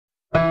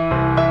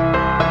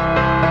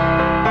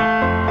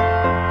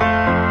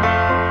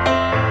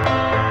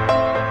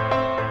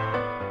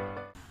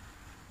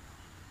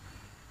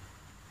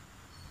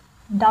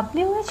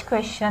WH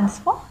questions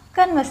for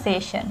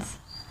conversations.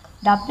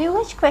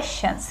 WH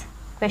questions.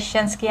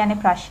 Questions කියන්නේ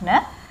ප්‍රශ්න.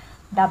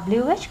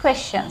 WH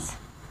questions.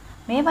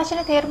 මේ වචන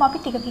තේරුම අපි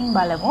ටිකකින්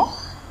බලමු.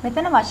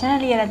 මෙතන වචන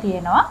ලියලා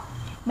තියෙනවා.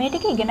 මේ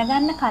ටික ඉගෙන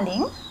ගන්න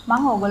කලින්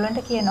මම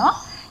ඕගොල්ලන්ට කියනවා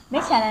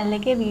මේ channel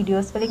එකේ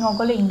videos වලින්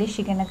ඕගොල්ලෝ English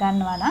ඉගෙන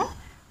ගන්නවා නම්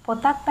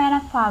පොතක්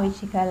පෑනක්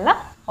පාවිච්චි කරලා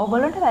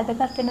ඕගොල්ලන්ට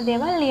වැදගත් වෙන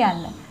දේවල්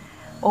ලියන්න.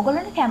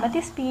 ඕගොල්ලන්ට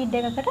කැමති ස්පීඩ්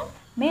එකකට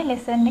මේ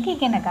lesson එක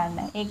ඉගෙන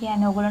ගන්න. ඒ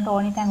කියන්නේ ඕගොල්ලන්ට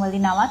ඕනි තැන්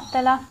වලදී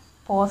නවත්තලා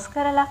pause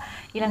කරලා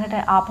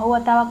ඊළඟට ආපහු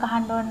වතාවක්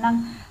අහන්න ඕන නම්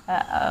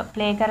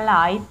play කරලා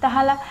ආයිත්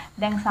අහලා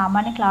දැන්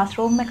සාමාන්‍ය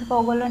classroom එකක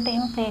ඕගොල්ලන්ට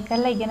එහෙම play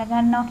කරලා ඉගෙන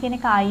ගන්නවා කියන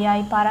එක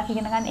ආයි පාරක්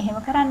ඉගෙන ගන්න එහෙම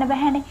කරන්න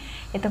බෑනේ.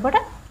 එතකොට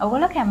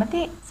ඕගොල්ලෝ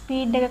කැමති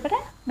ස්පීඩ් එකකට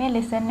මේ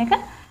lesson එක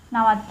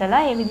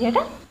නවත්තලා ඒ විදිහට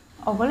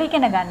ඕගොල්ලෝ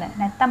ඉගෙන ගන්න.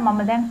 නැත්තම් මම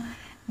දැන්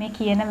මේ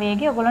කියන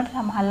වේගය ඕගොල්ලන්ට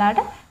සමහරලාට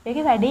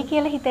වේගෙ වැඩි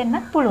කියලා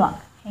හිතෙන්නත් පුළුවන්.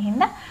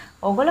 එහෙනම්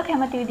ඕගොල්ලෝ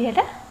කැමති විදිහට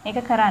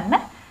ඒක කරන්න.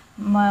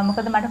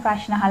 මොකද මට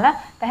ප්‍රශ්න අහලා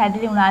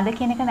පැහැදිලි වුණාද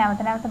කියන එක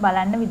නැවත නැවත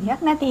බලන්න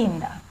විදියක් නැති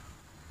හින්දා.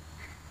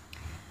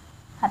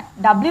 හරි.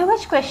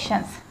 WH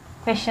questions.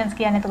 questions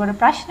කියන්නේ එතකොට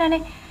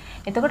ප්‍රශ්නනේ.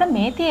 එතකොට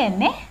මේ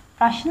තියෙන්නේ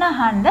ප්‍රශ්න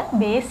අහන්න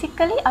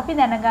basically අපි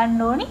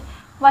දැනගන්න ඕනි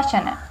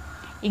වචන.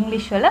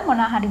 ඉංග්‍රීසි වල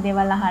මොනවා හරි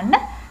දේවල් අහන්න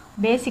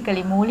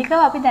basically මූලිකව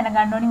අපි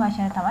දැනගන්න ඕනි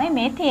වචන තමයි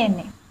මේ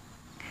තියෙන්නේ.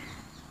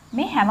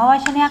 මේ හැම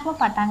වචනයක්ම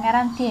පටන්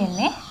අරන්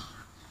තියෙන්නේ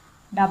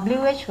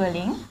WH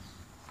වලින්.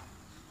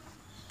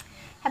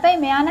 හැබැයි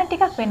මෙයා නම්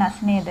ටිකක් වෙනස්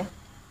නේද?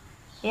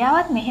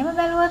 එයාවත් මෙහෙම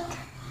බැලුවොත්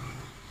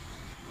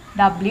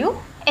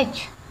WH.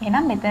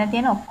 එහෙනම් මෙතන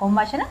තියෙන ඔක්කොම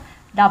වචන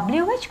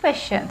WH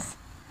questions.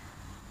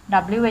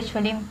 WH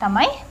වලින්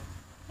තමයි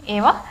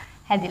ඒවා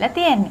හැදිලා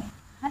තියෙන්නේ.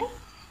 හරි?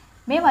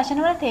 මේ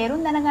වචන වල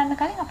තේරුම් දැනගන්න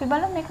කලින් අපි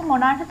බලමු මේක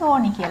මොනකට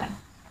ඕනි කියලා.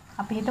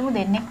 අපි හිතමු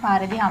දෙන්නෙක්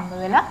පාරේදී හම්බ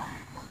වෙලා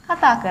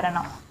කතා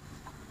කරනවා.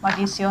 What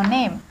is your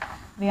name?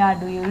 Where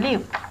do you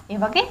live? ඒ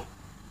වගේ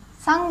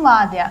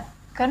සංවාදයක්.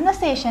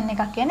 conversation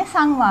එකක් කියන්නේ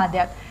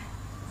සංවාදයක්.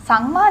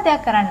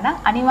 සංවාදයක් කරන්න නම්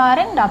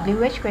අනිවාර්යෙන්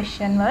WH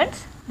question words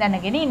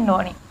දැනගෙන ඉන්න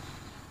ඕනි.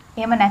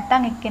 එහෙම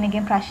නැත්නම්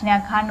එක්කෙනෙක්ගෙන්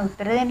ප්‍රශ්නයක් අහන්න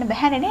උත්තර දෙන්න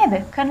බැහැනේ නේද?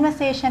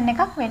 conversation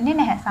එකක් වෙන්නේ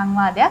නැහැ.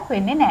 සංවාදයක්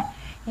වෙන්නේ නැහැ.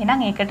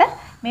 එහෙනම් ඒකට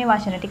මේ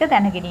වචන ටික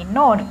දැනගෙන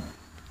ඉන්න ඕනි.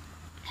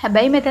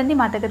 හැබැයි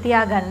මෙතනදී මතක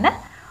තියාගන්න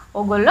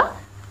ඕගොල්ලෝ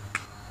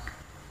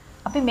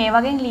අපි මේ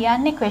වගේ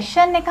ලියන්නේ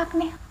question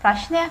එකක්නේ,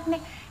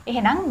 ප්‍රශ්නයක්නේ.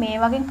 එහෙනම් මේ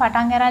වගේ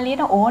පටන් අරන්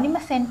ලියන ඕනිම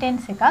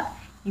sentence එකක්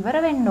ඉවර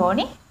වෙන්න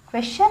ඕනි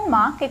question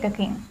mark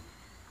එකකින්.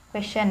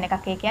 question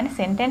එකක් ඒ කියන්නේ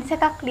sentence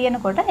එකක්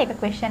ලියනකොට ඒක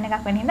question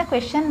එකක් වෙන හින්දා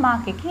question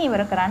mark එකකින්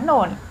ඉවර කරන්න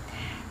ඕනි.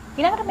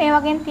 ඊළඟට මේ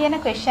වගේ තියෙන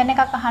question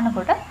එකක්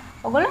අහනකොට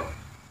ඔයගොල්ලෝ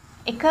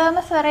එකම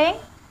ස්වරයෙන්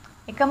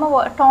එකම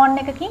tone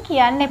එකකින්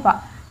කියන්න එපා.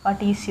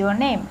 What is your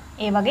name?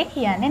 ඒ වගේ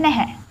කියන්නේ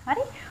නැහැ.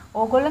 හරි?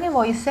 ඕගොල්ලෝගේ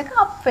voice එක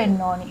up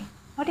වෙන්න ඕනි.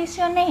 What is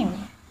your name?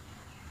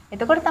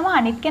 එතකොට තමයි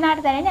අනිත්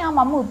කෙනාට දැනෙන්නේ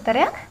මම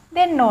උත්තරයක්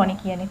දෙන්න ඕනි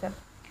කියන එක.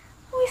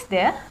 Who is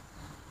there?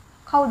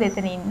 කවුද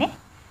එතන ඉන්නේ?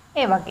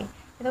 ඒ වගේ.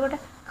 එතකොට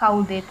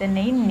කවුද එතන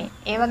ඉන්නේ?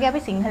 ඒ වගේ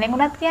අපි සිංහලෙන්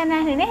උනත්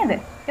කියන්නේ නැහැ නේද?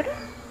 ඒකට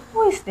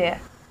who is there?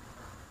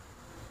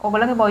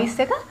 ඔයගොල්ලෝගේ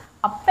voice එක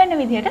up වෙන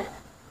විදිහට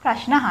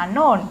ප්‍රශ්න අහන්න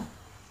ඕනේ.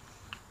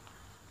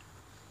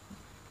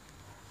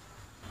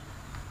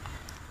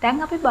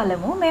 දැන් අපි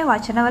බලමු මේ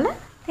වචනවල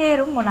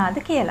තේරුම්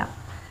මොනවාද කියලා.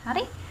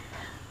 හරි?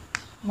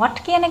 what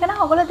කියන එක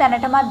නම් ඔයගොල්ලෝ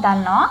දැනටමත්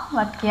දන්නවා.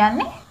 what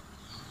කියන්නේ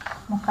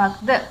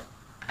මොකක්ද?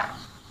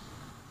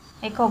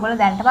 ඒක ඔයගොල්ලෝ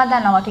දැනටමත්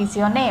දන්නවා. what is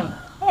your name?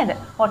 නේද?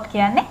 what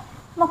කියන්නේ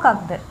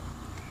මොකක්ද?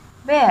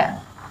 where?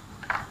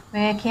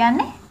 where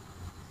කියන්නේ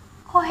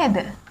කොහෙද?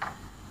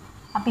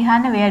 අපි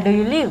අහන්නේ where do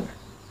you live?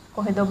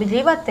 කොහෙද ඔබ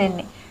ජීවත්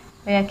වෙන්නේ?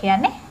 where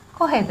කියන්නේ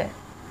කොහෙද?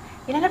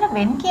 ඊළඟට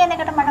when කියන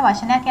එකට මට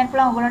වචනයක් කියන්න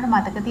පුළුවන් ඔයගොල්ලන්ට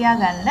මතක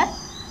තියාගන්න.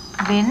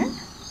 when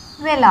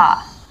වෙලා.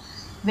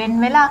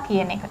 when වෙලා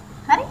කියන එක.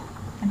 හරි?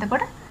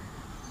 එතකොට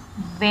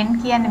when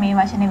කියන්නේ මේ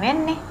වචනේ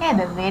වෙන්නේ නේද?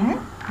 when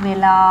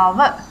වෙලාව.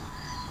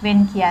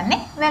 when කියන්නේ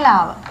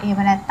වෙලාව.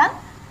 එහෙම නැත්නම්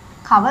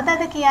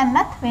කවදද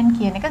කියන්නත් when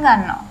කියන එක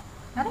ගන්නවා.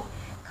 හරි?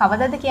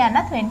 කවදද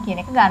කියන්නත් when කියන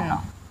එක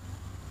ගන්නවා.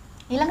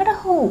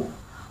 ඊළඟට who.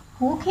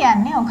 who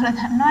කියන්නේ ඔයගොල්ලෝ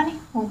දන්නවනේ.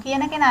 who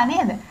කියන කෙනා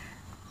නේද?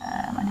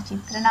 මට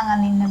චිත්‍ර නම්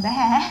අඳින්න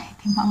බෑ.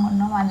 ඉතින් මම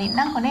ඔන්නම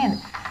අඳින්නම්කො නේද?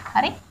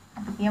 හරි?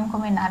 අපි කියමුකෝ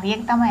මේ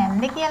නරියෙක් තමයි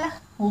යන්නේ කියලා.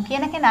 who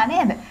කියන කෙනා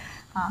නේද?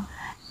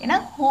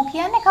 එහෙනම් who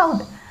කියන්නේ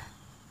කවුද?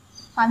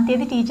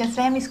 පන්තියේදී ටීචර්ස්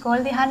එහෙම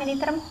ඉස්කෝලේදී අහන්නේ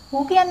නිතරම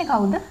who කියන්නේ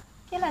කවුද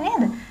කියලා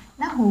නේද?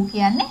 එහෙනම් who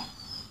කියන්නේ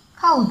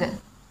කවුද?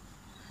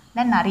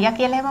 දැන් නරියා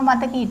කියලා එහෙම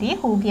මතක හිටියේ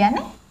who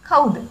කියන්නේ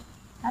කවුද?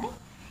 හරි?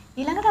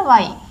 ඊළඟට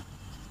why.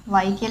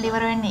 why කියලා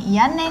ඉවර වෙන්නේ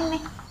යන්නේ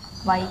එන්නේ.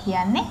 why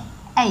කියන්නේ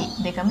ඇයි.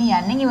 දෙකම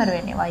යන්නේ ඉවර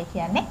වෙන්නේ. why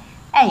කියන්නේ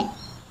ඇයි.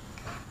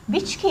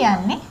 which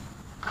කියන්නේ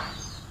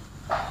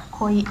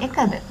කොයි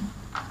එකද?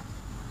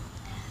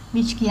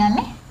 which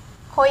කියන්නේ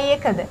කොයි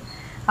එකද?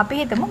 අපි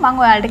හිතමු මම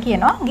ඔයාලට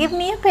කියනවා give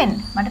me a pen.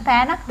 මට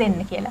පෑනක් දෙන්න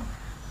කියලා.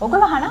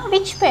 ඔයගොල්ලෝ අහනවා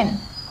which pen?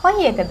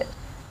 කොයි එකද?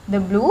 the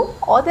blue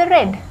or the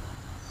red?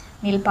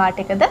 නිල් පාට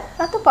එකද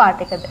රතු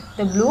පාට එකද?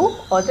 the blue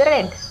or the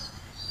red?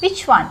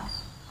 which one?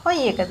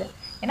 කොයි එකද?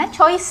 එහෙනම්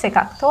choice එකක්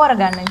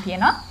තෝරගන්න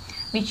තියෙනවා.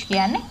 which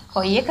කියන්නේ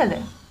කොයි එකද?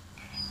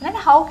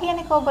 ඊළඟ how කියන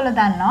එක ඔයගොල්ලෝ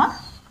දන්නවා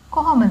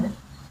කොහොමද?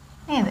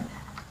 නේද?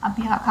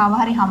 අපි කව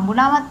හරි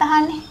හම්බුණාවත්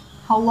අහන්නේ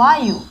how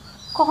are you?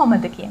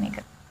 කොහොමද කියන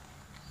එක.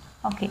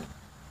 Okay.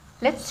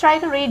 Let's try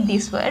to read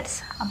these words.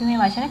 අපි මේ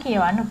වචන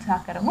කියවන්න උත්සාහ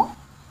කරමු.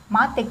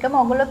 මාත් එක්කම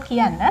ඔයගොල්ලෝ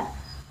කියන්න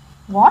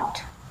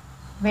what,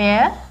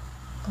 where,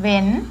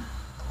 when,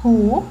 who,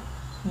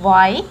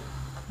 why,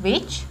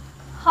 which,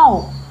 how.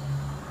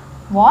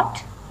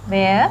 What,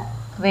 where,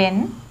 when,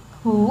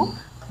 who,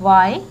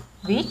 why,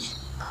 which,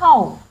 how.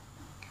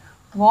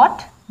 What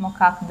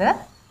මොකක්ද?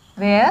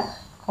 Where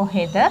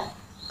කොහෙද?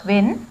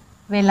 When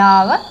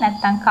වෙලාව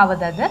නැත්නම්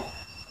කවදද?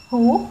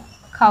 Who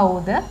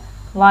කවුද?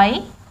 Why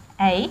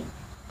ඇයි?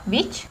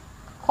 Which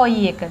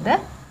කොයි එකද?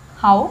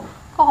 How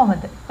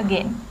කොහොමද?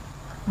 Again.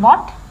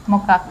 What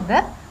මොකක්ද?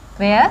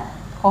 Where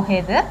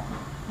කොහෙද?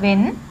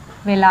 When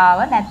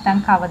වෙලාව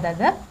නැත්නම්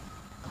කවදද?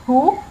 Who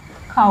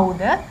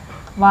කවුද?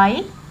 Why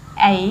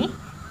ඇයි?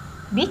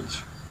 Which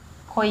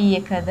කොයි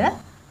එකද?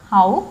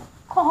 How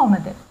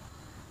කොහොමද?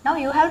 Now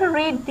you have to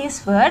read these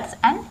words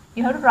and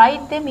you have to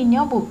write them in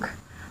your book.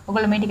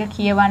 ඔයගොල්ලෝ මේ ටික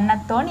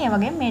කියවන්නත් ඕනේ. ඒ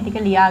වගේම මේ ටික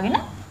ලියාගෙන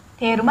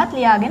තේරුමත්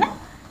ලියාගෙන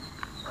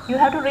you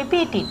have to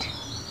repeat it.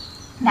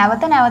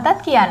 නැවත නැවතත්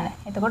කියන්න.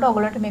 එතකොට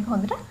ඔයගොල්ලන්ට මේක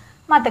හොඳට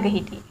මතක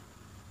හිටියේ.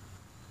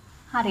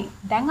 හරි.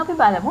 දැන් අපි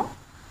බලමු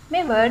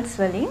මේ words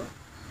වලින්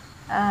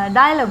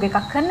dialogue එකක්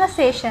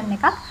conversation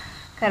එකක්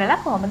කරලා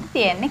කොහොමද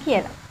තියෙන්නේ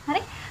කියලා.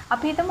 හරි.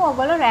 අපි හිතමු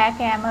ඔයගොල්ලෝ රෑ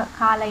කෑම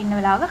කාලා ඉන්න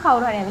වෙලාවක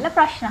කවුරු හරි ඇවිල්ලා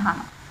ප්‍රශ්න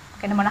අහනවා.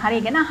 කෙනෙක් මොන හරි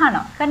ඉගෙන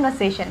අහනවා.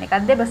 conversation එකක්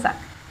දෙබසක්.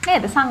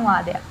 නේද?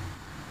 සංවාදයක්.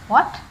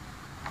 What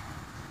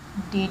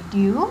did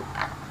you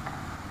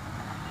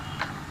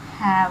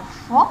have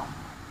for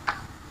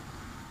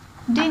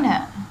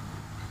dinner?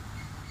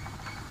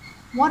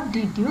 What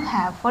did you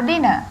have for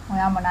dinner?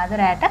 ඔයා මොනවාද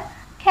රෑට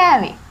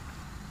කෑවේ?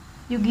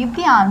 You give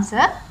the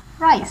answer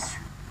rice.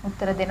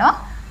 උත්තර දෙනවා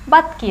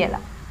බත්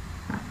කියලා.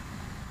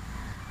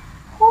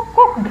 Who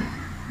cooked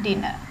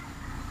dinner?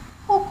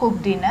 Who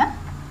cooked dinner?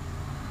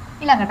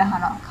 ඊළඟට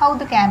අහනවා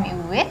කවුද කෑම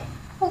ඉව්වේ?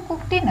 Who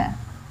cooked dinner?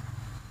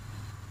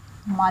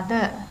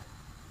 Mother.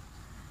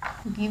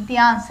 You give the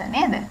answer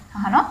නේද?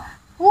 අහනවා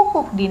who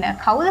cooked dinner?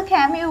 කවුද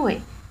කෑම ඉව්වේ?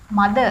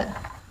 Mother.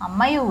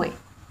 අම්මා ඉව්වේ.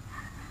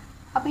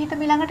 අපි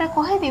හිතමු ඊළඟට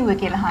කොහෙද ඉව්වේ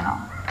කියලා අහනවා.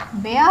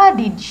 Where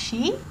did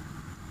she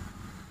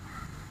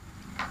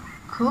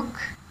cook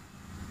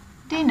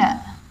dinner?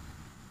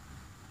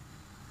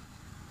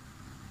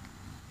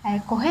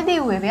 කොහෙද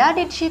ඉව්වේ? Where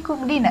did she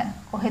cook dinner?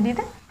 කොහෙදද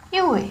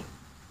ඉව්වේ?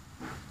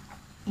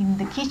 In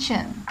the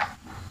kitchen.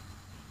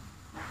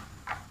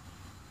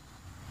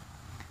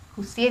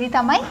 කුස්සියේදී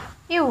තමයි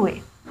ඉව්වේ.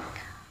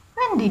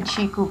 When did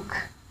she cook?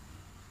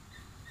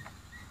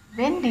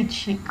 When did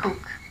she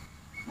cook?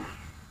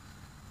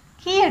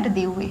 කීයටද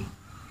ඉව්වේ?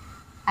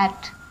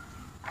 At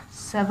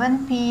 7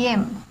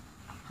 PM.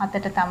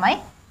 7ට තමයි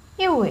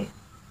ඉව්වේ.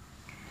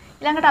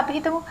 ඊළඟට අපි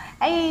හිතමු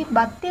ඇයි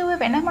බත් ඉව්වේ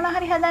වෙන මොන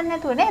හරි හදන්න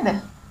නැතුව නේද?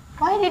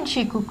 Why did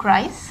she cook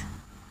rice?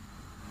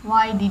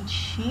 Why did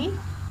she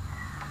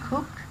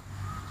cook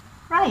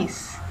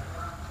rice?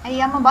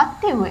 ඇයි අම්ම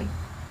බත් ඉව්වේ?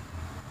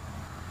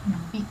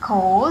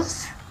 Because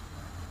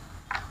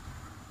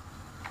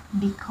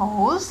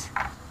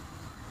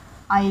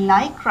I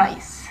like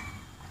rice.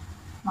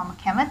 මම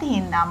කැමති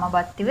හින්දා අම්ම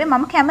බත් ඉව්වේ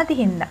මම කැමති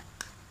හින්දා.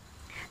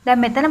 දැන්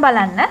මෙතන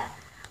බලන්න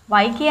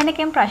why කියන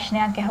එකෙන්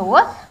ප්‍රශ්නයක්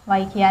ඇහුවොත්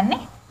why කියන්නේ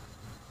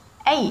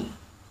ඇයි?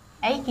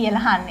 ඇයි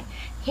කියලා අහන්නේ.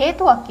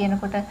 හේතුවක්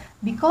කියනකොට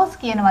because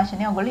කියන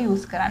වචනේ ඔයගොල්ලෝ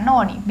use කරන්න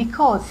ඕනි.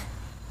 Because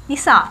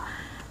නිසා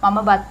මම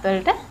බත්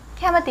වලට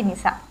කැමති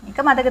නිසා. මේක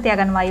මතක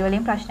තියාගන්න why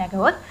වලින් ප්‍රශ්නයක්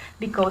ඇහුවොත්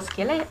because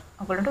කියලා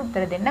ඔයගොල්ලන්ට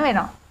උත්තර දෙන්න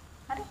වෙනවා.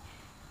 හරි.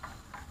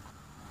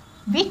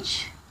 Which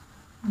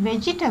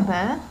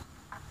vegetable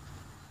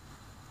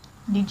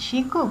did she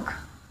cook?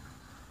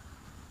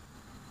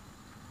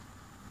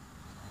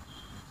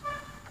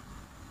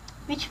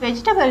 Which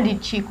vegetable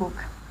did she cook?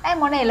 ඇයි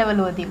මොන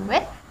එළවලුවද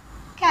ඉව්වේ?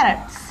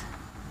 Carrots.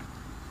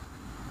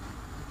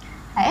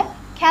 ඇයි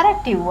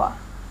carrot ඉව්වා.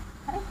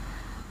 හරි.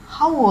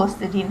 How was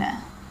the dinner?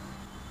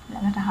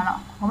 ළඟට අහනවා.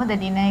 කොහොමද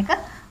dinner එක?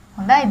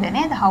 හොඳයිද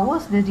නේද? How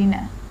was the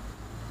dinner?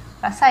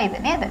 රසයිද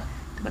නේද?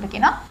 එතකොට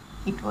කියනවා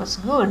it was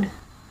good.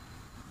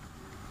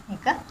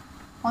 ඒක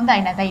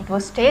හොඳයි නැත්නම් it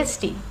was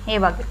tasty. ඒ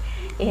වගේ.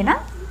 එහෙනම්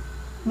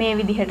මේ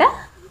විදිහට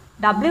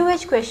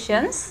WH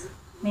questions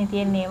මේ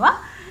තියෙන ඒවා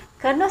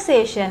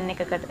conversation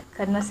එකකට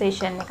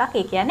conversation එකක්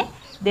ඒ කියන්නේ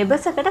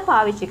දෙබසකට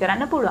පාවිච්චි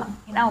කරන්න පුළුවන්.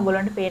 එහෙනම්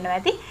ඔයගොල්ලන්ට පේනවා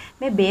ඇති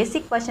මේ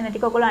බේසික් වචන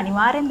ටික ඔයගොල්ලෝ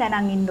අනිවාර්යෙන්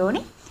දැනන් ඉන්න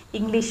ඕනි.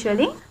 ඉංග්‍රීසි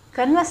වලින්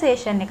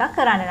conversation එකක්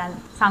කරන්න නම්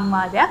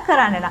සංවාදයක්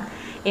කරන්න නම්.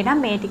 එහෙනම්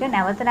මේ ටික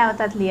නැවත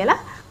නැවතත් ලියලා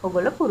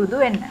ඔයගොල්ලෝ පුරුදු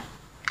වෙන්න.